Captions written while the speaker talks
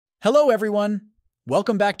Hello everyone!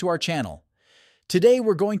 Welcome back to our channel. Today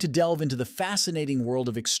we're going to delve into the fascinating world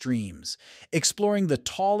of extremes, exploring the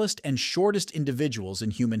tallest and shortest individuals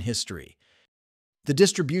in human history. The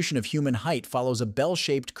distribution of human height follows a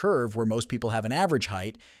bell-shaped curve where most people have an average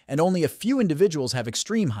height and only a few individuals have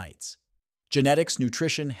extreme heights. Genetics,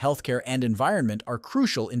 nutrition, healthcare, and environment are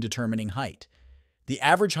crucial in determining height. The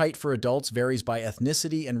average height for adults varies by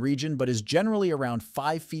ethnicity and region but is generally around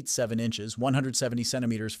 5 feet 7 inches, 170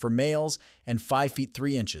 centimeters for males, and 5 feet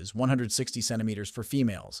 3 inches, 160 centimeters for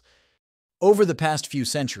females. Over the past few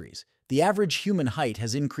centuries, the average human height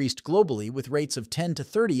has increased globally with rates of 10 to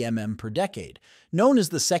 30 mm per decade, known as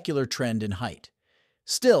the secular trend in height.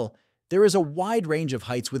 Still, there is a wide range of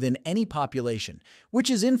heights within any population,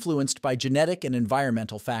 which is influenced by genetic and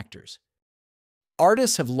environmental factors.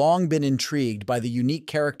 Artists have long been intrigued by the unique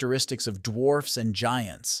characteristics of dwarfs and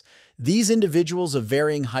giants. These individuals of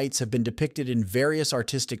varying heights have been depicted in various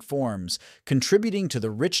artistic forms, contributing to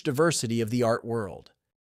the rich diversity of the art world.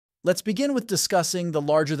 Let's begin with discussing the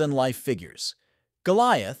larger-than-life figures.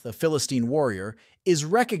 Goliath, a Philistine warrior, is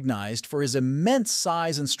recognized for his immense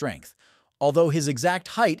size and strength. Although his exact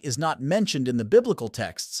height is not mentioned in the biblical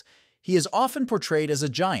texts, he is often portrayed as a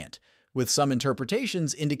giant, with some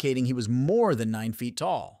interpretations indicating he was more than 9 feet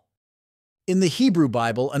tall. In the Hebrew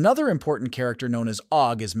Bible, another important character known as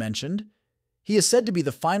Og is mentioned. He is said to be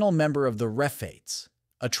the final member of the Rephates,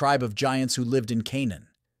 a tribe of giants who lived in Canaan.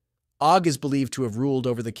 Og is believed to have ruled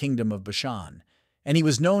over the kingdom of Bashan, and he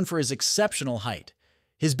was known for his exceptional height.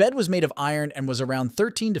 His bed was made of iron and was around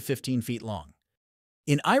 13 to 15 feet long.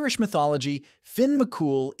 In Irish mythology, Finn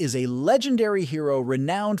McCool is a legendary hero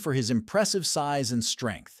renowned for his impressive size and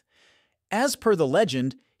strength. As per the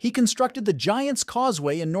legend, he constructed the Giant's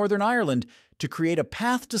Causeway in Northern Ireland to create a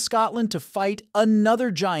path to Scotland to fight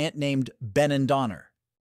another giant named Benandonner.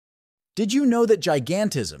 Did you know that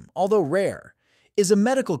gigantism, although rare, is a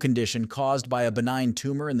medical condition caused by a benign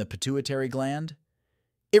tumor in the pituitary gland?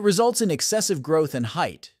 It results in excessive growth and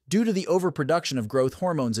height due to the overproduction of growth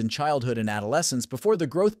hormones in childhood and adolescence before the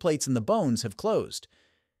growth plates in the bones have closed.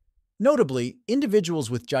 Notably, individuals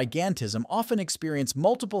with gigantism often experience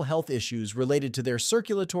multiple health issues related to their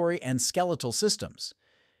circulatory and skeletal systems.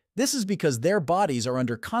 This is because their bodies are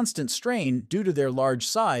under constant strain due to their large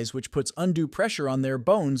size, which puts undue pressure on their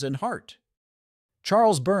bones and heart.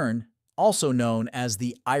 Charles Byrne, also known as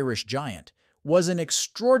the Irish Giant, was an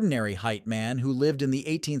extraordinary height man who lived in the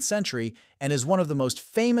 18th century and is one of the most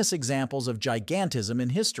famous examples of gigantism in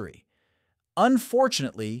history.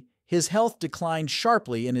 Unfortunately, his health declined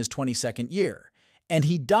sharply in his 22nd year, and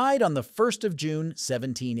he died on the 1st of June,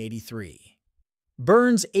 1783.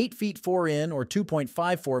 Byrne's 8 feet 4 in or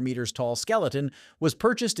 2.54 meters tall skeleton was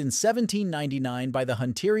purchased in 1799 by the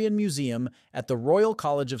Hunterian Museum at the Royal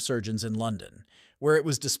College of Surgeons in London, where it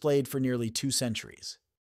was displayed for nearly 2 centuries.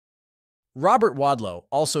 Robert Wadlow,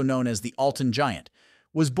 also known as the Alton Giant,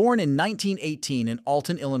 was born in 1918 in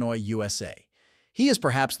Alton, Illinois, USA. He is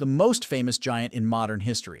perhaps the most famous giant in modern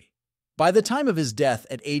history. By the time of his death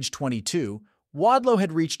at age 22, Wadlow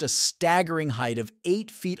had reached a staggering height of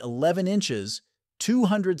 8 feet 11 inches,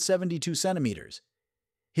 272 centimeters.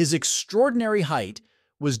 His extraordinary height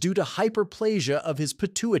was due to hyperplasia of his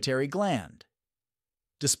pituitary gland.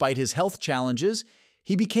 Despite his health challenges,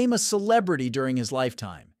 he became a celebrity during his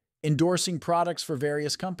lifetime, endorsing products for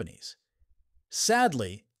various companies.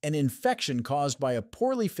 Sadly, an infection caused by a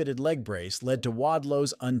poorly fitted leg brace led to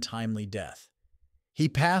Wadlow's untimely death. He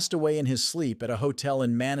passed away in his sleep at a hotel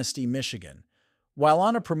in Manistee, Michigan, while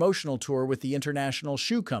on a promotional tour with the International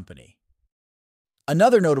Shoe Company.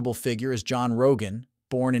 Another notable figure is John Rogan,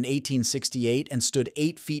 born in 1868 and stood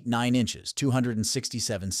 8 feet 9 inches,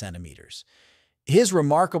 267 centimeters. His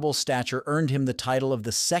remarkable stature earned him the title of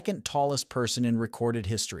the second tallest person in recorded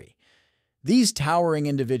history. These towering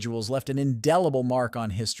individuals left an indelible mark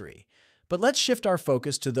on history. But let's shift our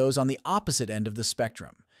focus to those on the opposite end of the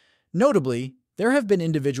spectrum. Notably, there have been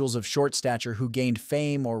individuals of short stature who gained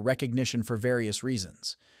fame or recognition for various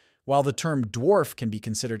reasons. While the term dwarf can be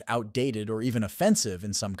considered outdated or even offensive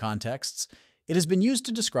in some contexts, it has been used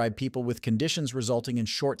to describe people with conditions resulting in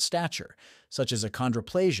short stature, such as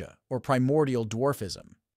achondroplasia or primordial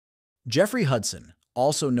dwarfism. Geoffrey Hudson,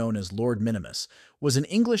 also known as Lord Minimus, was an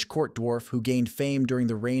English court dwarf who gained fame during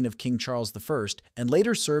the reign of King Charles I and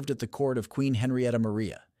later served at the court of Queen Henrietta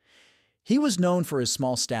Maria. He was known for his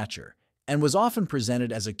small stature and was often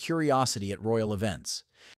presented as a curiosity at royal events.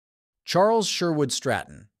 Charles Sherwood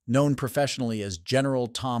Stratton, known professionally as General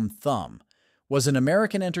Tom Thumb, was an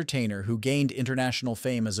American entertainer who gained international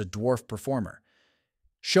fame as a dwarf performer.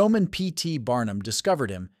 Showman P.T. Barnum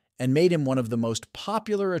discovered him and made him one of the most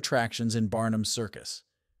popular attractions in Barnum's circus.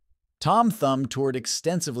 Tom Thumb toured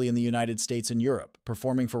extensively in the United States and Europe,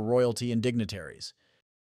 performing for royalty and dignitaries.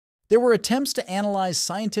 There were attempts to analyze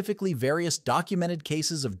scientifically various documented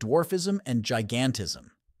cases of dwarfism and gigantism.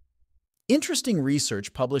 Interesting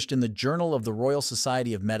research published in the Journal of the Royal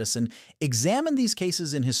Society of Medicine examined these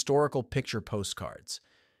cases in historical picture postcards.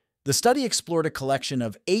 The study explored a collection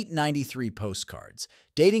of 893 postcards,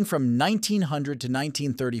 dating from 1900 to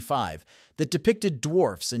 1935, that depicted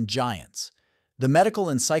dwarfs and giants. The medical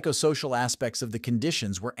and psychosocial aspects of the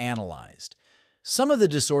conditions were analyzed. Some of the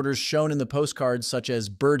disorders shown in the postcards, such as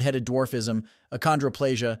bird-headed dwarfism,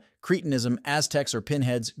 achondroplasia, cretinism, Aztecs or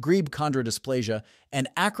pinheads, grebe chondrodysplasia, and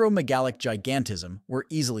acromegalic gigantism, were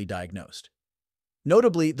easily diagnosed.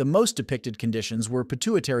 Notably, the most depicted conditions were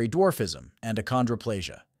pituitary dwarfism and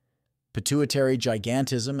achondroplasia. Pituitary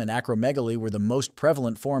gigantism and acromegaly were the most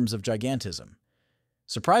prevalent forms of gigantism.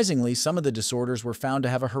 Surprisingly, some of the disorders were found to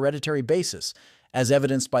have a hereditary basis, as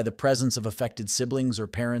evidenced by the presence of affected siblings or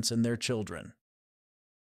parents in their children.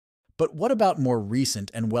 But what about more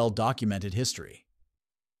recent and well-documented history?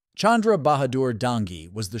 Chandra Bahadur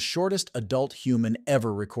Dangi was the shortest adult human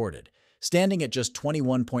ever recorded, standing at just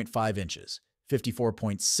 21.5 inches,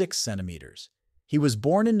 54.6 centimeters. He was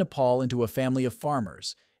born in Nepal into a family of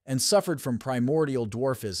farmers and suffered from primordial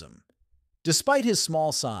dwarfism. Despite his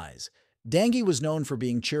small size, Dangi was known for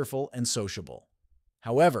being cheerful and sociable.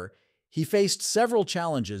 However, he faced several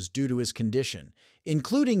challenges due to his condition,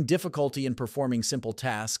 including difficulty in performing simple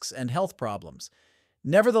tasks and health problems.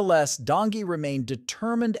 Nevertheless, Dangi remained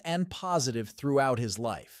determined and positive throughout his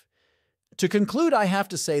life. To conclude, I have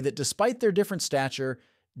to say that despite their different stature,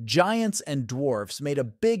 giants and dwarfs made a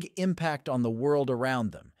big impact on the world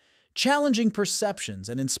around them, challenging perceptions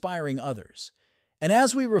and inspiring others. And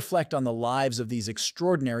as we reflect on the lives of these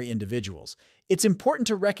extraordinary individuals, it's important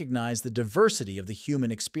to recognize the diversity of the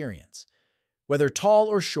human experience. Whether tall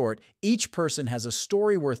or short, each person has a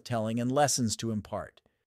story worth telling and lessons to impart.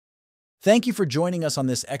 Thank you for joining us on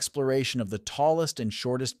this exploration of the tallest and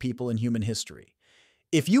shortest people in human history.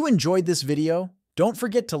 If you enjoyed this video, don't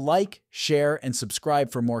forget to like, share, and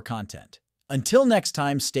subscribe for more content. Until next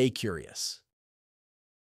time, stay curious.